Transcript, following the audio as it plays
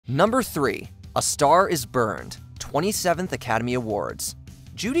Number 3. A Star is Burned, 27th Academy Awards.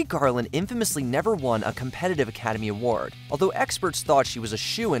 Judy Garland infamously never won a competitive Academy Award, although experts thought she was a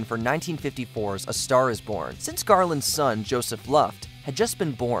shoo-in for 1954's A Star is Born. Since Garland's son, Joseph Luft, had just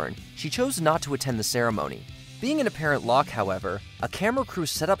been born, she chose not to attend the ceremony. Being in apparent lock, however, a camera crew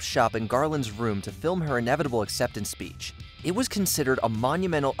set up shop in Garland's room to film her inevitable acceptance speech. It was considered a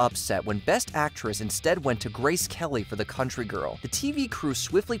monumental upset when Best Actress instead went to Grace Kelly for The Country Girl. The TV crew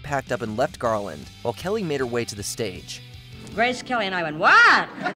swiftly packed up and left Garland, while Kelly made her way to the stage. Grace Kelly and I went, "What?"